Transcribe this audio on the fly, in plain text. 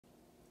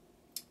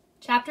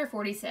Chapter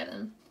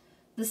 47.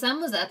 The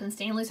sun was up and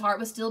Stanley's heart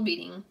was still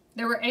beating.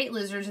 There were 8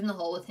 lizards in the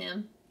hole with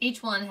him.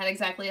 Each one had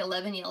exactly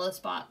 11 yellow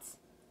spots.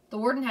 The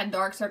warden had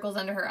dark circles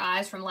under her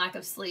eyes from lack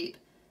of sleep,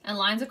 and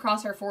lines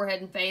across her forehead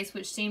and face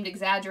which seemed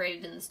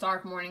exaggerated in the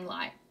stark morning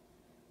light.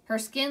 Her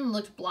skin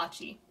looked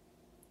blotchy.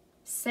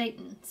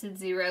 "Satan," said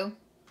Zero.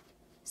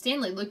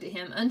 Stanley looked at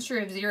him, unsure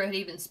if Zero had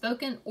even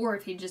spoken or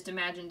if he'd just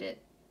imagined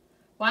it.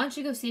 "Why don't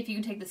you go see if you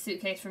can take the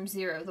suitcase from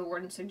Zero?" the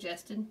warden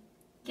suggested.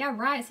 "Yeah,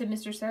 right," said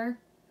Mr. Sir.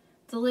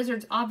 "The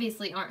lizards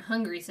obviously aren't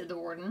hungry," said the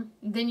warden.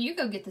 "Then you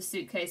go get the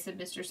suitcase," said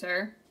Mr.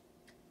 Sir.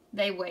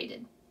 They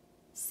waited.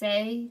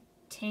 "Say-tan-lee,"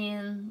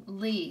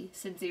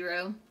 said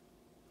Zero.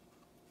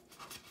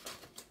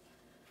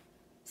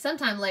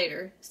 Sometime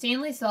later,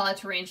 Stanley saw a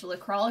tarantula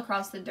crawl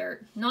across the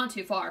dirt, not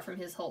too far from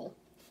his hole.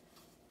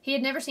 He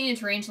had never seen a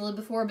tarantula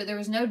before, but there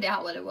was no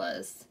doubt what it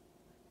was.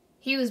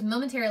 He was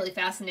momentarily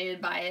fascinated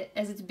by it,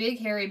 as its big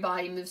hairy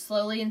body moved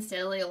slowly and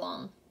steadily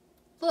along.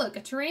 "Look,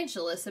 a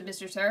tarantula," said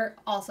Mr. Sir,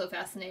 also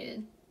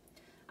fascinated.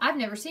 "I've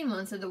never seen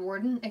one," said the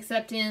warden,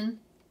 "except in—"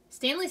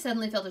 Stanley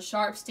suddenly felt a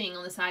sharp sting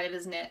on the side of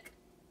his neck.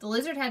 The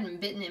lizard hadn't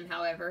bitten him,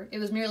 however. It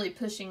was merely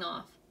pushing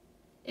off.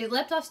 It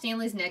leapt off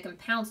Stanley's neck and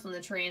pounced on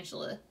the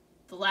tarantula.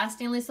 The last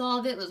Stanley saw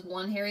of it was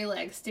one hairy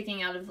leg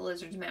sticking out of the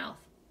lizard's mouth.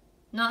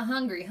 "Not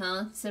hungry,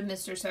 huh?" said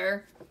Mr.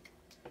 Sir.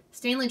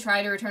 Stanley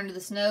tried to return to the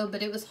snow,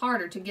 but it was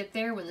harder to get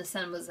there when the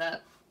sun was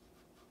up.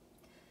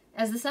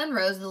 As the sun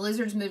rose, the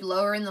lizards moved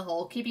lower in the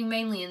hole, keeping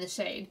mainly in the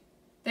shade.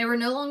 They were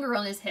no longer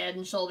on his head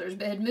and shoulders,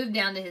 but had moved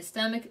down to his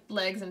stomach,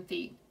 legs, and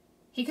feet.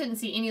 He couldn't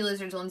see any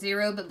lizards on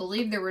Zero, but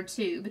believed there were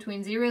 2,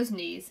 between Zero's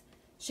knees,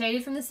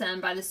 shaded from the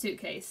sun by the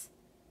suitcase.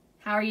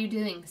 "How are you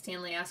doing?"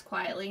 Stanley asked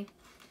quietly.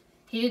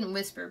 He didn't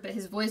whisper, but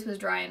his voice was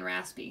dry and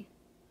raspy.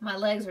 "My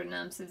legs are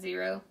numb," said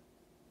Zero.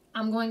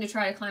 "I'm going to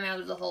try to climb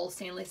out of the hole,"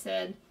 Stanley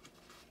said.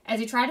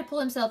 As he tried to pull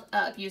himself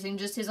up using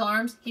just his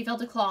arms, he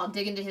felt a claw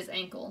dig into his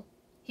ankle.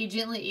 He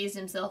gently eased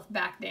himself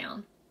back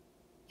down.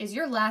 "Is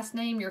your last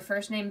name your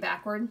first name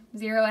backward?"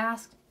 Zero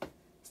asked.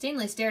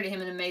 Stanley stared at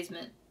him in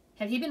amazement.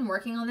 Had he been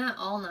working on that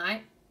all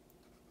night?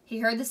 He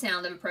heard the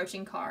sound of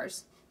approaching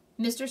cars.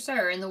 Mr.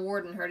 Sir and the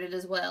warden heard it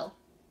as well.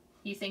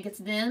 "You think it's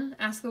them?"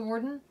 asked the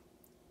warden.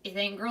 "It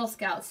ain't Girl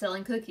Scouts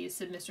selling cookies,"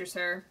 said Mr.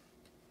 Sir.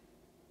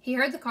 He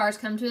heard the cars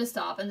come to a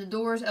stop and the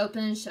doors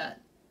open and shut.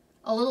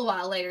 A little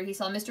while later he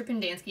saw Mr.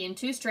 Pendanski and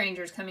 2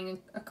 strangers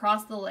coming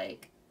across the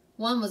lake.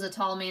 One was a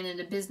tall man in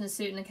a business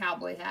suit and a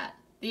cowboy hat.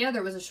 The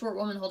other was a short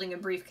woman holding a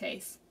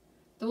briefcase.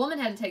 The woman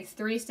had to take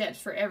 3 steps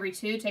for every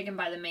 2 taken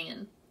by the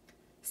man.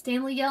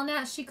 "Stanley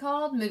Yelnats," she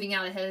called, moving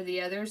out ahead of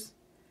the others.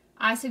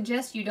 "I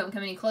suggest you don't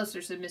come any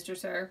closer," said Mr.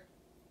 Sir.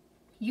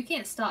 "You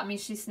can't stop me,"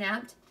 she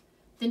snapped,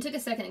 then took a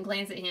second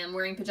glance at him,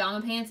 wearing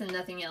pajama pants and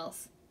nothing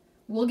else.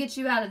 "We'll get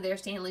you out of there,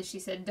 Stanley," she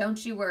said.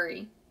 "Don't you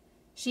worry."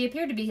 She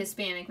appeared to be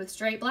Hispanic, with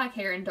straight black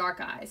hair and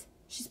dark eyes.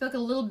 She spoke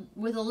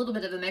with a little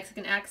bit of a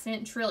Mexican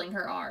accent, trilling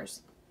her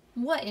R's.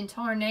 "What in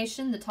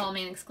tarnation?" the tall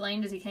man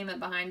exclaimed as he came up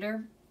behind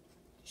her.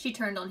 She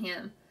turned on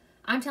him.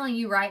 "I'm telling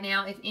you right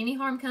now, if any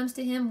harm comes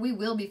to him, we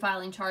will be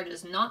filing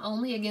charges not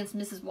only against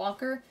Mrs.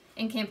 Walker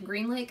and Camp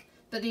Green Lake,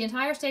 but the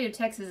entire state of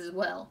Texas as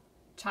well.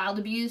 Child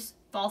abuse,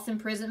 false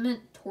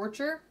imprisonment,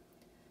 torture."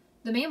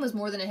 The man was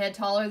more than a head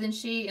taller than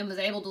she and was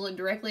able to look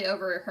directly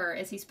over at her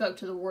as he spoke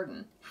to the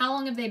warden. "How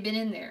long have they been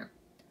in there?"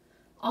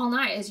 "All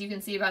night, as you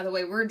can see by the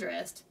way we're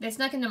dressed. They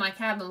snuck into my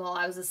cabin while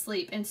I was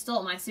asleep and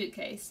stole my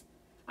suitcase.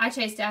 I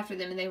chased after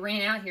them and they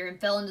ran out here and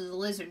fell into the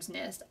lizard's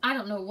nest. I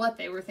don't know what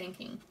they were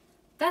thinking."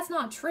 "That's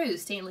not true,"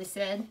 Stanley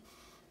said.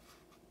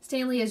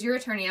 "Stanley, as your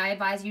attorney, I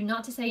advise you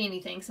not to say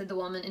anything," said the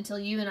woman, "until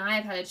you and I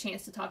have had a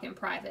chance to talk in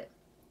private."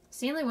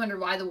 Stanley wondered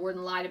why the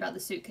warden lied about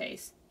the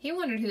suitcase. He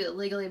wondered who it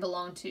legally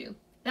belonged to.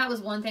 That was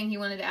one thing he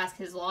wanted to ask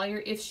his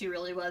lawyer, if she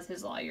really was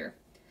his lawyer.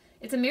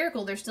 "It's a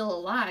miracle they're still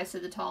alive,"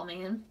 said the tall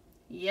man.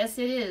 "Yes,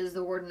 it is,"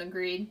 the warden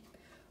agreed,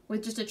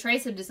 with just a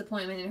trace of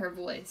disappointment in her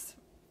voice.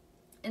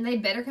 "And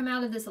they'd better come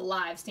out of this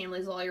alive,"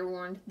 Stanley's lawyer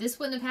warned. "This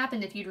wouldn't have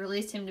happened if you'd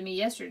released him to me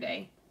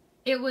yesterday."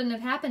 "It wouldn't have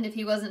happened if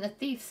he wasn't a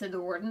thief," said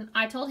the warden.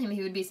 "I told him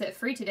he would be set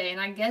free today,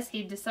 and I guess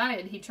he'd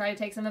decided he'd try to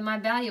take some of my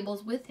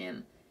valuables with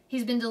him.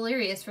 He's been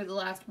delirious for the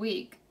last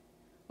week."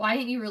 "Why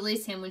didn't you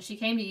release him when she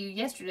came to you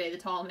yesterday?" the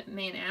tall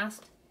man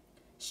asked.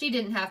 "She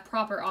didn't have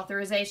proper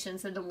authorization,"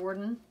 said the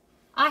warden.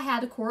 "I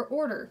had a court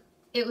order."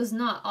 "It was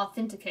not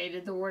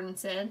authenticated," the warden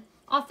said.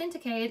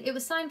 "Authenticated? It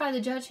was signed by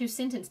the judge who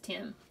sentenced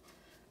him."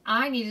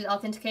 "I needed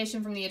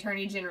authentication from the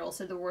Attorney General,"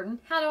 said the warden.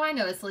 "How do I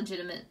know it's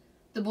legitimate?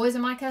 The boys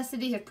in my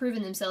custody have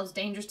proven themselves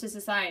dangerous to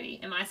society.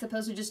 Am I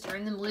supposed to just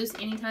turn them loose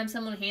any time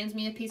someone hands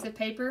me a piece of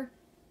paper?"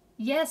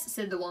 "Yes,"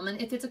 said the woman,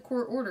 "if it's a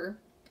court order."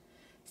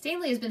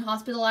 "Stanley has been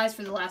hospitalized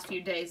for the last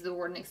few days," the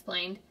warden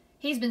explained.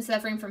 "He's been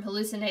suffering from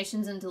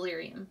hallucinations and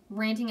delirium.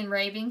 Ranting and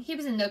raving. He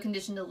was in no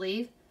condition to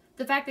leave.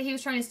 The fact that he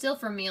was trying to steal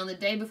from me on the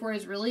day before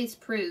his release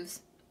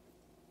proves."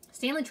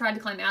 Stanley tried to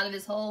climb out of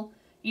his hole,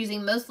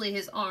 using mostly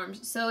his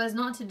arms, so as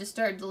not to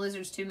disturb the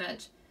lizards too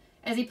much.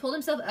 As he pulled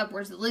himself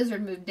upwards, the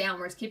lizard moved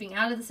downwards, keeping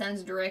out of the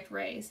sun's direct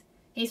rays.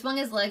 He swung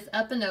his legs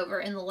up and over,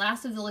 and the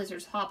last of the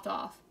lizards hopped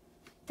off.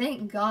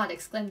 Thank God,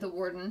 exclaimed the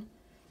warden.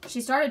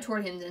 She started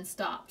toward him, then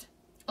stopped.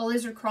 A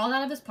lizard crawled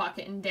out of his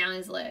pocket and down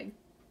his leg.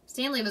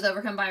 Stanley was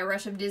overcome by a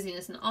rush of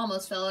dizziness and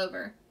almost fell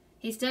over.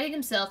 He steadied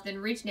himself, then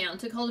reached down,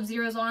 took hold of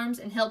Zero's arms,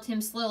 and helped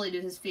him slowly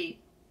to his feet.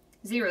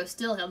 Zero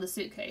still held the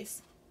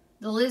suitcase.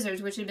 The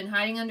lizards, which had been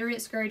hiding under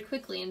it, scurried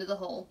quickly into the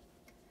hole.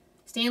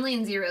 Stanley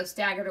and Zero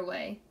staggered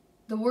away.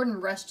 The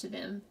warden rushed to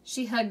them.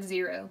 She hugged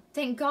Zero.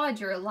 "Thank God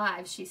you're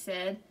alive," she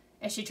said,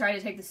 as she tried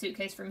to take the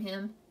suitcase from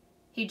him.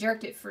 He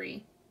jerked it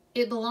free.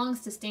 "It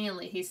belongs to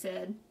Stanley," he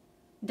said.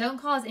 "Don't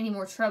cause any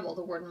more trouble,"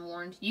 the warden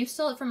warned. "You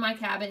stole it from my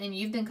cabin, and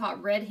you've been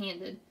caught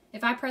red-handed.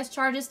 If I press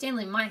charges,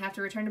 Stanley might have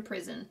to return to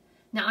prison.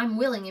 Now, I'm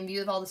willing, in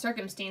view of all the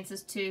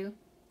circumstances, to—"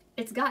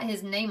 "It's got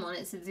his name on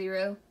it," said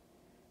Zero.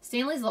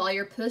 Stanley's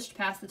lawyer pushed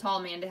past the tall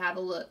man to have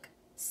a look.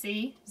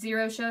 "See?"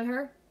 Zero showed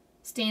her.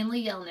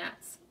 "Stanley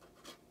Yelnats."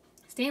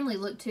 Stanley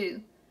looked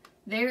too.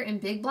 There, in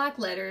big black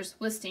letters,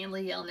 was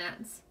Stanley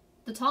Yelnats.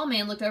 The tall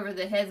man looked over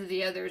the heads of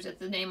the others at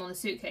the name on the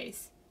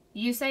suitcase.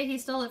 "You say he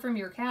stole it from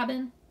your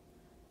cabin?"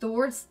 The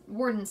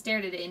warden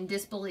stared at it in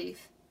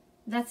disbelief.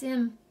 "That's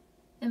it's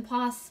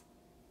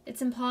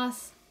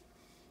impos."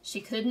 She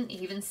couldn't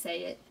even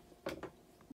say it.